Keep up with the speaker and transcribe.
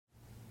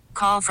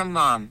call from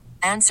mom.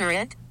 Answer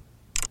it.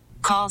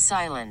 Call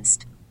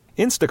silenced.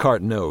 Instacart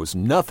knows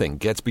nothing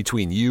gets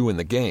between you and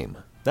the game.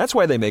 That's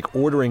why they make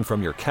ordering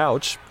from your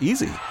couch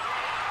easy.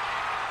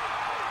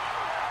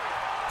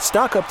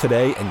 Stock up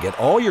today and get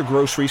all your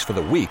groceries for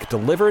the week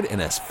delivered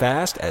in as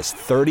fast as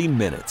 30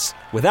 minutes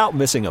without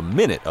missing a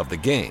minute of the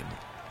game.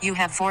 You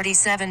have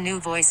 47 new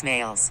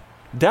voicemails.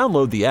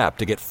 Download the app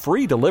to get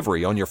free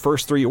delivery on your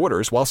first 3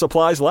 orders while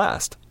supplies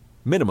last.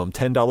 Minimum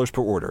 $10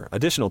 per order.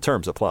 Additional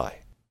terms apply.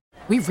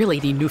 We really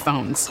need new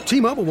phones.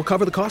 T-Mobile will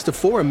cover the cost of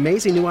 4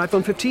 amazing new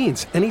iPhone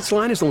 15s, and each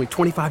line is only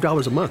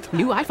 $25 a month.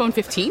 New iPhone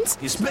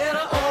 15s? It's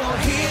better over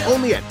here.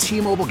 Only at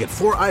T-Mobile, get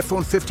 4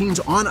 iPhone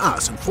 15s on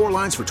us and 4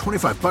 lines for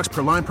 $25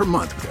 per line per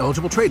month with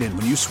eligible trade-in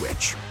when you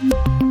switch.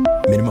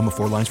 Minimum of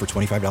 4 lines for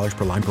 $25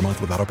 per line per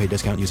month with autopay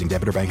discount using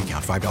debit or bank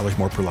account. $5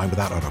 more per line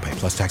without autopay,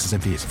 plus taxes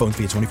and fees. Phone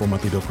fee at 24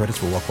 monthly bill credits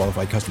for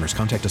well-qualified customers.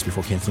 Contact us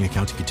before canceling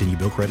account to continue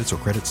bill credits or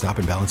credit stop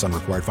and balance on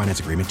required finance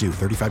agreement due.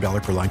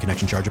 $35 per line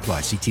connection charge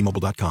applies. See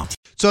T-Mobile.com.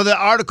 So the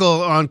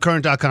article on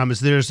Courant.com is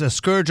there's a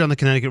scourge on the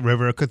Connecticut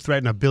River. It could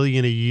threaten $1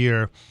 billion a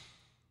year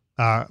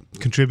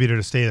contributor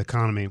to state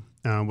economy,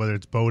 whether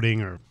it's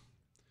boating or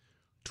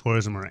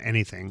tourism or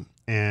anything.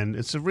 And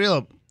it's a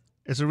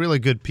really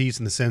good piece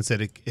in the sense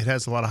that it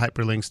has a lot of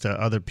hyperlinks to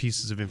other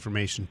pieces of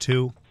information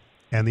too.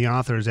 And the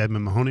author is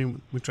Edmund Mahony.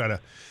 We try to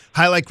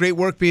highlight great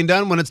work being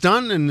done when it's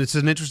done, and it's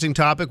an interesting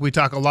topic. We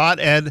talk a lot,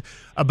 Ed,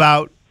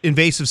 about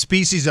invasive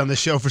species on the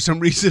show. For some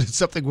reason, it's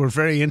something we're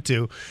very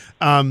into.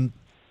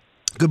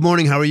 Good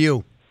morning. How are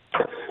you?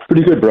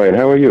 Pretty good, Brian.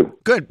 How are you?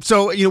 Good.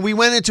 So, we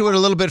went into it a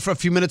little bit for a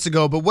few minutes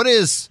ago, but what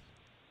is,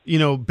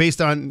 based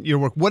on your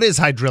work, what is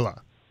hydrilla?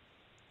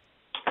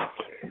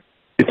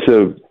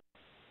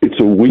 It's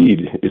a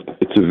weed.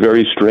 It's a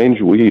very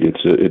strange weed.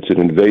 It's an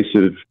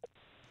invasive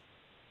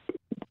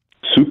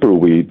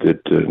superweed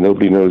that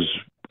nobody knows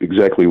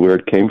exactly where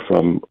it came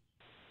from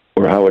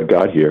or how it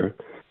got here,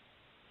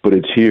 but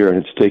it's here and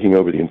it's taking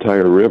over the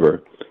entire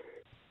river.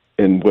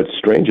 And what's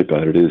strange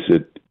about it is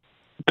it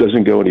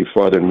doesn't go any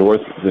farther north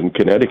than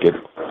Connecticut,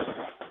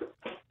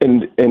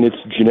 and it's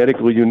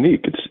genetically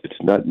unique.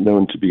 It's not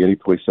known to be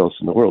anyplace else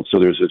in the world. So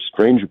there's a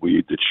strange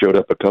weed that showed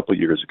up a couple of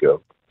years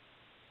ago,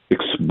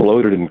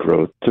 exploded in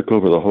growth, took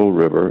over the whole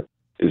river,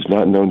 is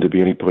not known to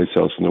be anyplace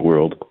else in the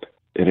world,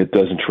 and it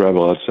doesn't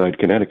travel outside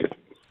Connecticut.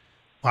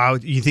 Wow.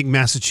 You think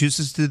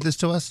Massachusetts did this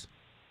to us?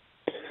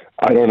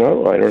 I don't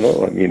know.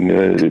 I mean,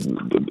 there's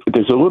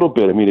a little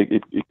bit. I mean,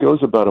 it goes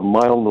about a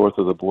mile north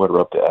of the border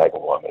up to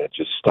Agawam, and it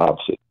just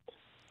stops at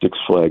Six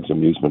Flags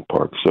Amusement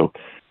Park. So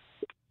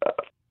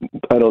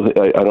I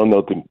don't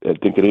know. I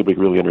think that anybody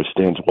really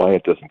understands why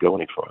it doesn't go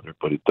any farther,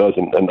 but it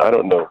doesn't, and I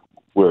don't know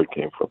where it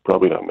came from.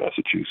 Probably not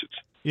Massachusetts.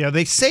 Yeah,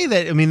 they say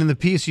that. I mean, in the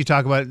piece you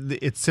talk about,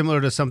 it's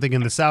similar to something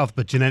in the South,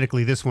 but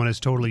genetically this one is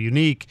totally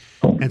unique,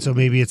 and so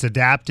maybe it's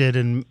adapted,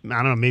 and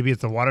I don't know, maybe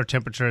it's the water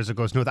temperature as it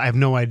goes north. I have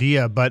no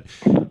idea, but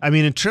I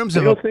mean, in terms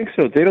of, I don't think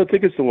so. They don't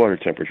think it's the water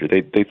temperature.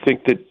 They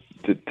think that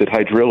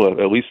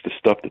hydrilla, at least the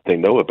stuff that they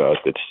know about,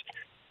 that's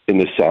in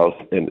the South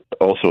and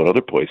also in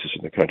other places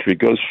in the country,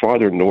 goes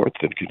farther north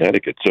than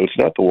Connecticut. So it's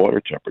not the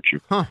water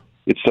temperature. Huh.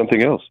 It's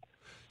something else.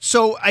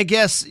 So I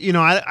guess,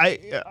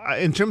 I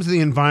in terms of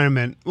the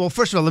environment, well,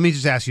 first of all, let me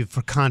just ask you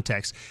for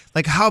context.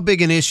 Like, how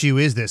big an issue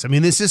is this? I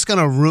mean, is this going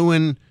to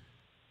ruin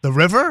the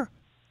river?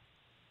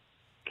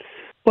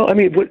 Well, I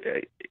mean,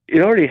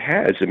 it already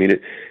has. I mean,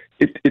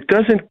 it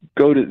doesn't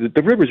go to,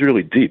 the river's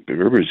really deep. The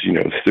river's,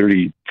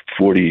 30,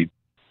 40,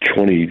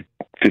 20,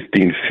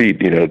 15 feet,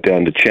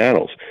 down the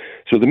channels.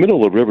 So the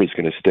middle of the river is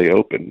going to stay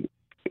open,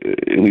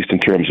 at least in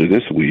terms of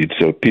this weed,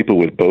 so people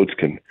with boats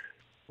can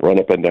run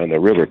up and down the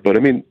river. But I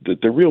mean,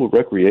 the real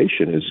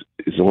recreation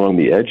is along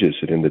the edges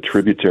and in the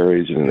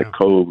tributaries and in the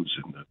coves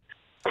and the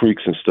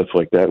creeks and stuff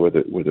like that, where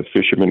the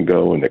fishermen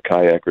go and the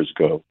kayakers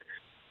go,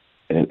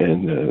 and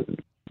the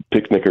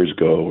picnickers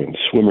go and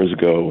swimmers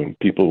go, and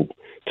people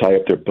tie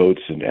up their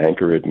boats and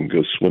anchor it and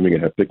go swimming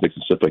and have picnics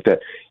and stuff like that.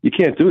 You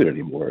can't do it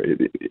anymore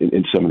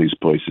in some of these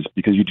places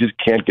because you just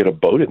can't get a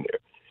boat in there.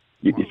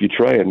 If you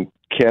try and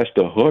cast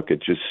a hook,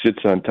 it just sits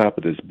on top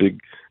of this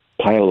big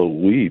pile of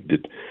weed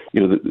that,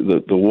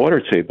 the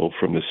water table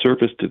from the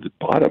surface to the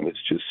bottom is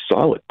just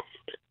solid.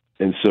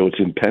 And so it's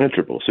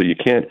impenetrable. So you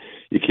can't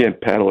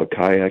paddle a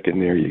kayak in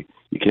there. You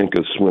can't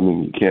go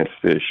swimming. You can't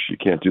fish. You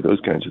can't do those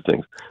kinds of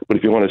things. But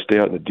if you want to stay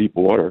out in the deep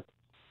water,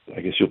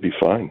 I guess you'll be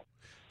fine.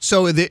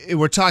 So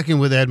we're talking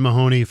with Ed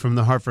Mahony from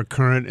the Hartford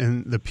Courant,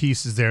 and the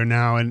piece is there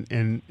now,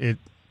 and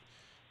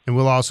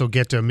we'll also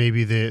get to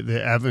maybe the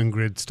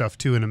Avangrid stuff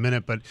too in a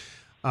minute. But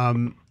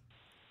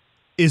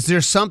is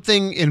there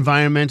something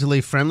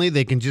environmentally friendly?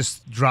 They can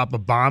just drop a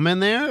bomb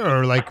in there,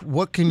 or like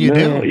what can you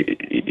do?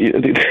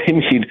 I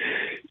mean,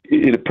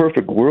 in a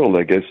perfect world,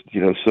 I guess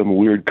some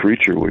weird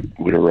creature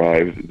would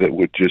arrive that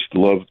would just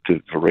love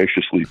to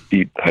voraciously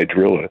eat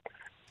hydrilla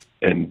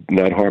and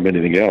not harm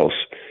anything else.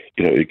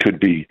 It could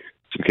be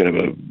some kind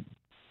of a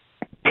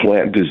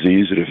plant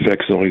disease that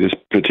affects only this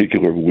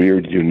particular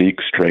weird, unique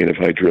strain of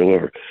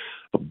hydrilla, or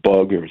a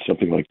bug or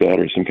something like that,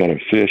 or some kind of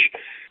fish.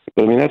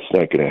 But I mean, that's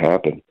not going to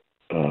happen.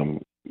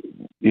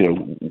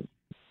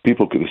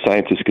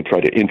 scientists could try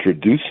to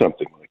introduce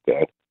something like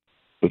that,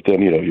 but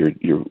then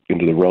you're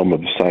into the realm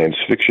of science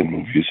fiction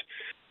movies.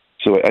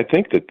 So I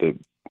think that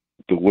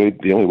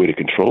the only way to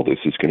control this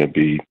is going to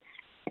be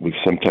with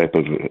some type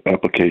of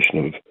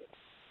application of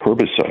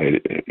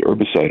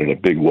herbicide in a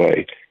big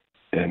way.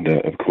 And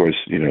of course,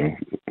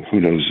 who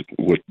knows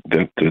what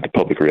the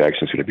public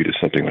reaction is going to be to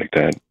something like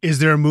that. Is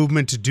there a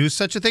movement to do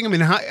such a thing? I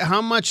mean,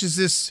 how much is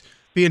this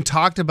being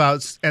talked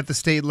about at the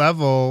state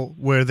level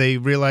where they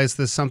realize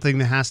there's something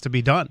that has to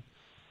be done?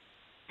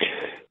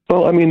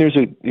 Well, I mean, there's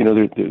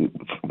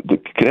the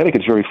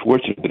Connecticut's very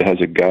fortunate that it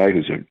has a guy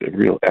who's a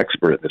real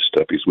expert at this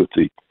stuff. He's with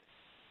the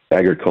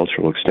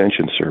Agricultural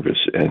Extension Service,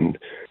 and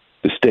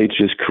the state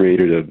just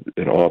created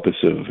an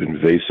Office of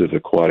Invasive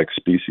Aquatic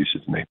Species,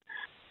 and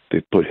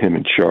they put him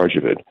in charge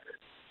of it.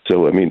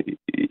 So, I mean,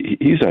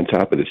 he's on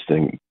top of this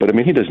thing, but I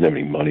mean, he doesn't have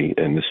any money,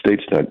 and the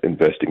state's not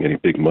investing any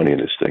big money in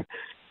this thing.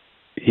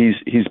 He's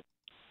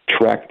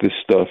tracked this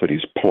stuff, and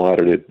he's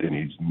plotted it, and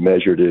he's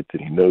measured it,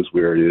 and he knows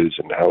where it is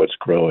and how it's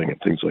growing and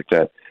things like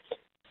that.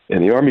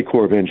 And the Army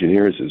Corps of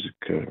Engineers has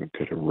kind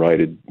of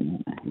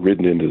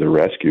ridden into the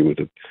rescue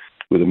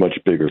with a much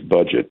bigger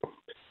budget,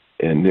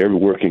 and they're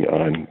working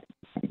on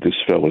this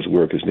fellow's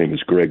work. His name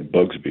is Greg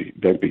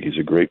Bugsby. He's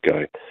a great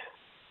guy,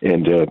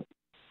 and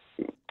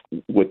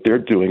what they're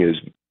doing is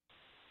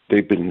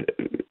they've been,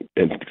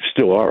 and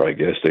still are, I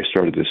guess. They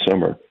started this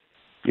summer,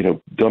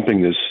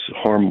 dumping this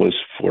harmless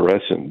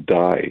fluorescent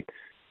dye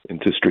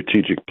into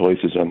strategic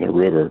places on the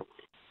river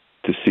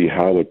to see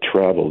how it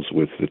travels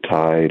with the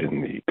tide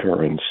and the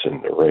currents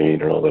and the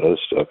rain and all that other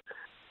stuff.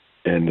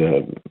 And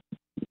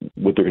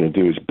what they're going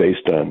to do is,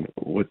 based on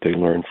what they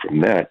learn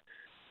from that,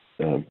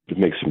 to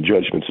make some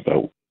judgments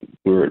about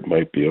where it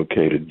might be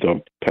okay to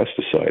dump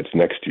pesticides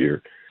next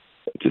year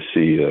to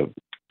see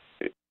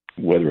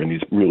whether in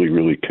these really,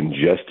 really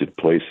congested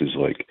places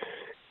like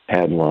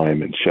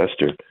Hadlime and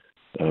Chester,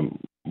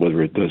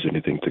 whether it does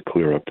anything to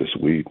clear up this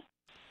weed.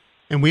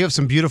 And we have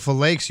some beautiful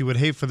lakes. You would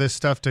hate for this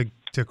stuff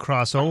to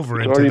cross over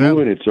It's into already them.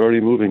 moving. It's already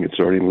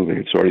moving.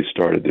 It's already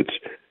started.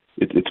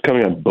 It's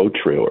coming on boat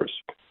trailers.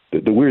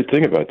 The weird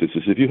thing about this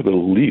is if you have a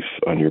leaf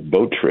on your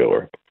boat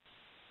trailer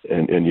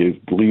and you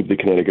leave the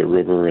Connecticut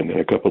River and then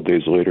a couple of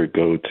days later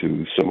go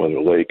to some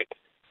other lake,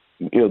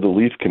 the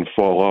leaf can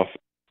fall off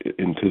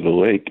into the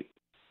lake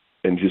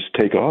and just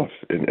take off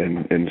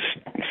and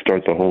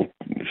start the whole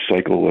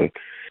cycle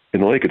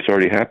in the lake. It's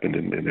already happened,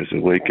 and there's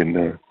a lake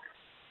in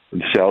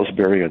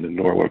Salisbury on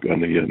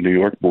the New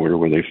York border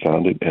where they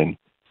found it, and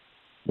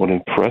one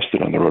in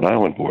Preston on the Rhode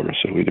Island border.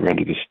 So either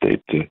end of the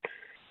state,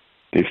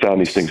 they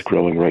found these things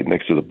growing right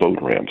next to the boat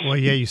ramps. Well,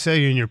 yeah, you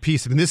say in your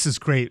piece. I mean, this is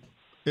great.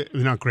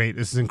 Not great.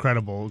 This is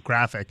incredible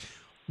graphic.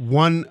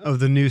 One of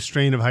the new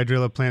strain of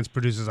hydrilla plants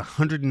produces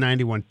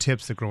 191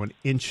 tips that grow an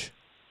inch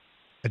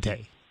a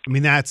day. I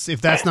mean,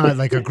 if that's not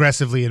like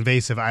aggressively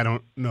invasive, I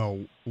don't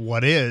know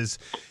what is.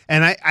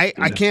 And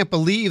I can't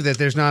believe that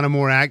there's not a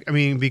more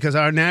because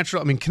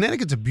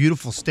Connecticut's a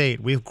beautiful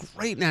state. We have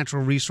great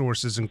natural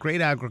resources and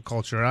great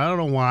agriculture. I don't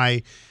know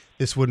why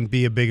this wouldn't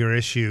be a bigger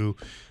issue.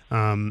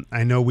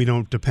 I know we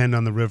don't depend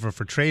on the river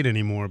for trade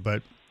anymore,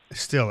 but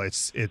still,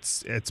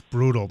 it's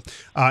brutal.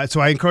 So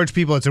I encourage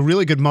people. It's a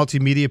really good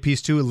multimedia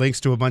piece too. It links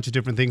to a bunch of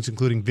different things,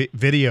 including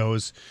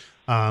videos.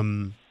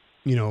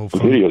 The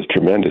video is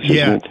tremendous.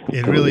 Yeah, isn't it?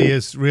 it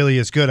really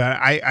is good.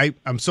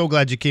 I'm so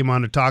glad you came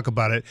on to talk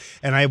about it.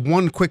 And I have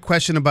one quick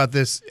question about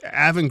this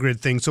Avangrid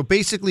thing. So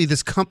basically,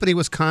 this company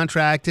was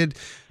contracted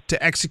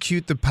to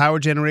execute the power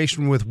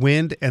generation with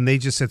wind, and they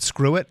just said,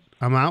 "Screw it,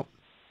 I'm out."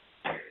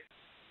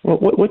 Well,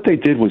 what they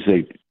did was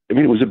it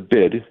was a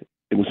bid.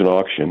 It was an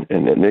auction,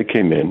 and then they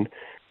came in,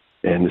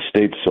 and the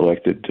state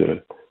selected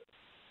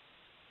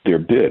their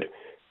bid.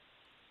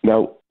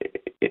 Now,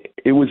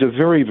 it was a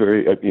very,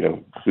 very,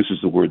 this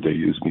is the word they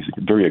use,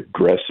 very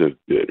aggressive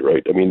bid,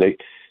 right? I mean,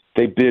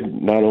 they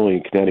bid not only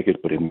in Connecticut,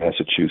 but in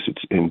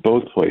Massachusetts. In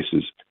both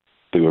places,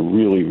 they were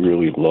really,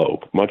 really low,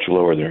 much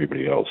lower than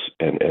everybody else.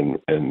 And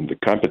the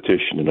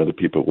competition and other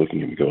people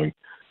looking at me going,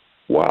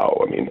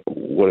 wow, I mean,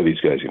 what are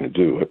these guys going to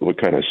do?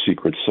 What kind of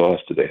secret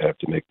sauce do they have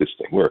to make this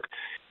thing work?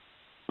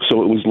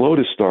 So it was low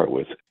to start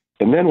with.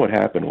 And then what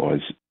happened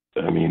was,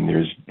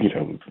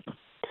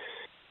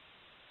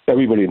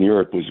 everybody in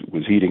Europe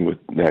was heating with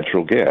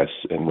natural gas,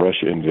 and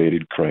Russia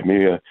invaded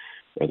Crimea,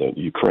 or the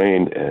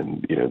Ukraine,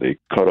 and they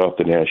cut off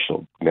the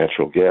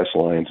natural gas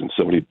lines, and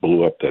somebody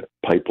blew up that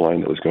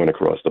pipeline that was going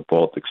across the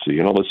Baltic Sea,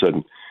 and all of a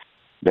sudden,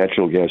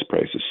 natural gas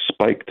prices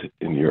spiked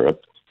in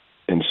Europe,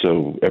 and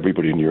so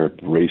everybody in Europe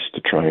raced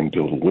to try and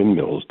build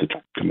windmills to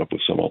come up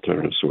with some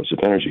alternative source of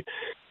energy,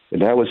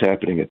 and that was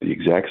happening at the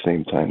exact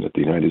same time that the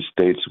United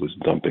States was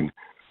dumping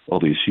all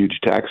these huge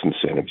tax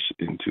incentives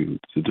into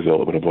the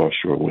development of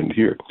offshore wind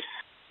here.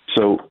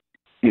 So,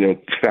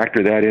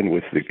 factor that in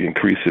with the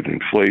increase in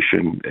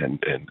inflation and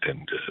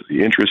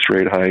the interest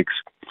rate hikes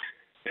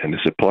and the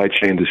supply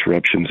chain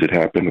disruptions that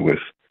happened with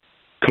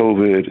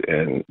COVID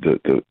and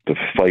the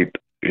fight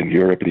in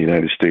Europe and the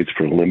United States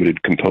for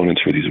limited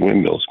components for these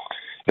windmills.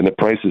 And the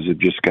prices have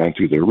just gone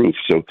through the roof.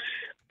 So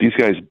these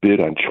guys bid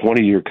on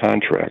 20-year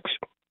contracts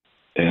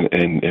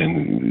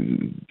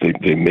and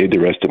they made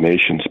their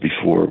estimations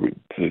before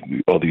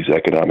all these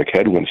economic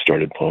headwinds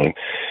started blowing,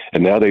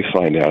 and now they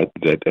find out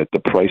that at the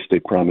price they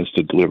promised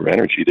to deliver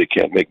energy, they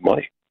can't make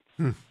money.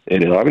 And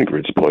in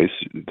Avangrid's place,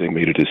 they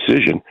made a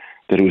decision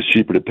that it was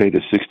cheaper to pay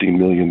the $16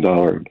 million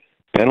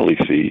penalty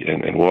fee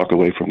and walk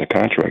away from the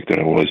contract than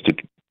it was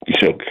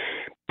to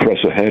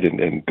press ahead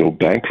and go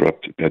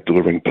bankrupt at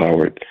delivering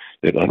power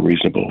at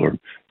unreasonable or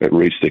at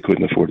rates they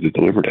couldn't afford to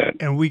deliver it at.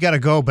 And we got to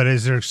go, but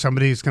is there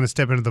somebody who's going to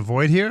step into the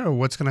void here, or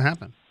what's going to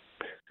happen?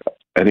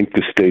 I think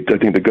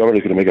the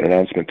governor's going to make an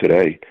announcement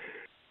today,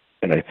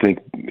 and I think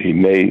he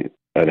may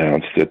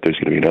announce that there's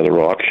going to be another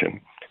auction,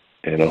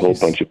 and a whole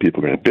bunch of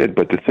people are going to bid.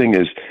 But the thing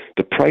is,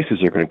 the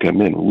prices are going to come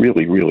in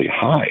really, really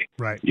high,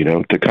 right?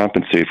 To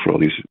compensate for all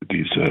these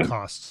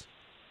costs.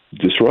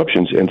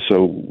 Disruptions. And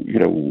so,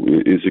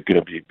 is it going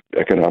to be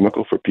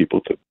economical for people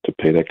to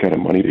pay that kind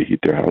of money to heat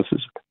their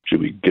houses?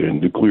 Should we get a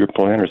nuclear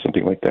plant or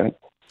something like that?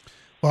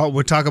 Well,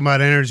 we're talking about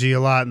energy a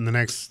lot in the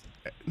next,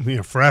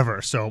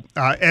 forever. So,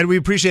 Ed, we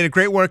appreciate it.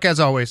 Great work as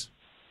always.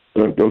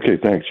 Okay,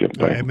 thanks, Jim.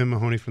 Bye. Edmund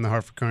Mahony from the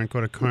Hartford Courant. Go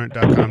to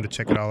Courant.com to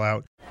check it all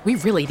out. We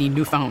really need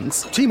new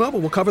phones. T-Mobile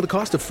will cover the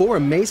cost of 4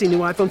 amazing new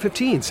iPhone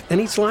 15s, and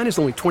each line is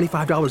only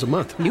 $25 a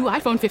month. New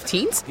iPhone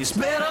 15s? It's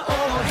better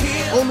over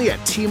here. Only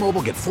at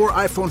T-Mobile, get 4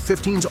 iPhone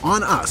 15s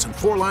on us and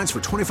 4 lines for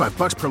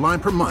 $25 per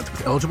line per month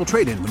with eligible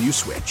trade-in when you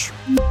switch.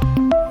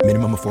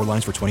 Minimum of 4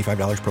 lines for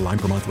 $25 per line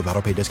per month with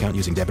autopay discount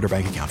using debit or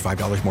bank account.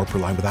 $5 more per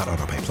line without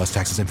autopay, plus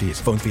taxes and fees.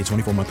 Phone fee at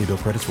 24 monthly bill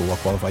credits for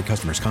well-qualified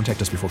customers. Contact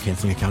us before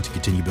canceling account to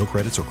continue bill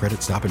credits or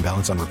credit stop and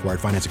balance on required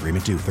finance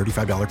agreement due.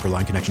 $35 per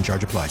line connection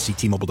charge applies. See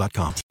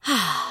T-Mobile.com.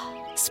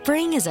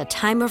 Spring is a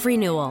time of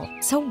renewal,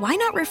 so why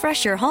not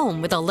refresh your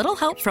home with a little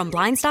help from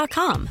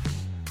Blinds.com?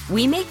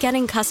 We make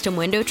getting custom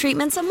window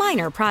treatments a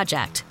minor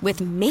project with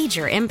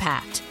major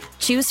impact.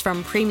 Choose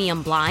from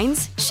premium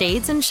blinds,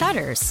 shades, and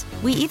shutters.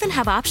 We even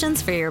have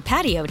options for your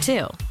patio,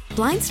 too.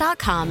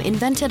 Blinds.com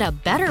invented a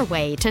better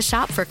way to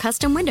shop for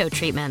custom window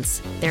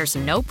treatments. There's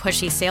no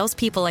pushy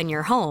salespeople in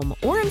your home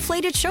or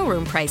inflated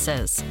showroom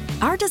prices.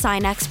 Our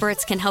design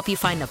experts can help you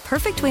find the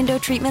perfect window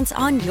treatments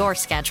on your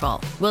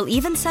schedule. We'll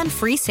even send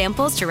free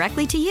samples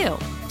directly to you.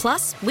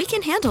 Plus, we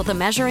can handle the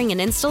measuring and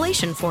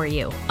installation for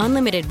you.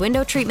 Unlimited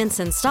window treatments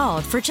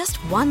installed for just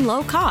one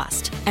low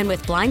cost. And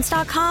with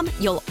Blinds.com,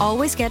 you'll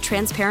always get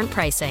transparent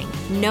pricing.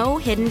 No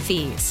hidden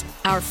fees.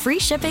 Our free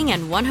shipping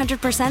and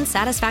 100%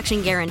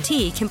 satisfaction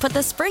guarantee can put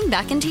the spring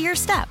back into your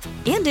step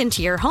and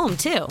into your home,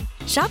 too.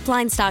 Shop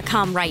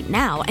Blinds.com right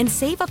now and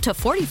save up to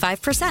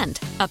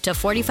 45%. Up to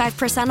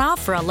 45%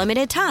 off for a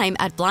limited time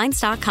at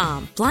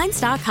Blinds.com.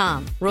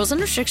 Blinds.com. Rules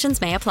and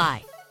restrictions may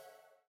apply.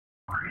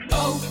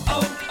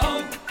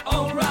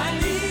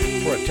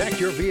 O'Reilly. Protect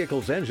your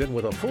vehicle's engine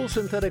with a full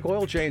synthetic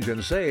oil change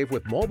and save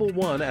with Mobil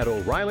 1 at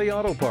O'Reilly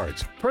Auto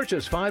Parts.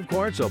 Purchase 5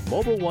 quarts of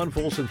Mobil 1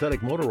 full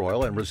synthetic motor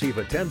oil and receive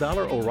a $10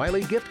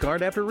 O'Reilly gift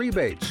card after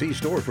rebate. See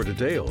store for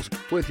details.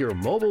 With your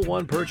Mobil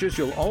 1 purchase,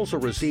 you'll also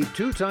receive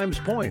 2 times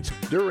points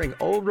during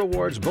O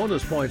Rewards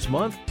Bonus Points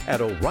Month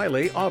at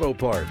O'Reilly Auto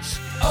Parts.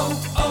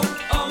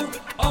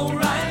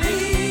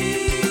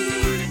 O'Reilly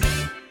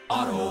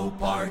Auto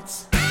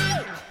Parts.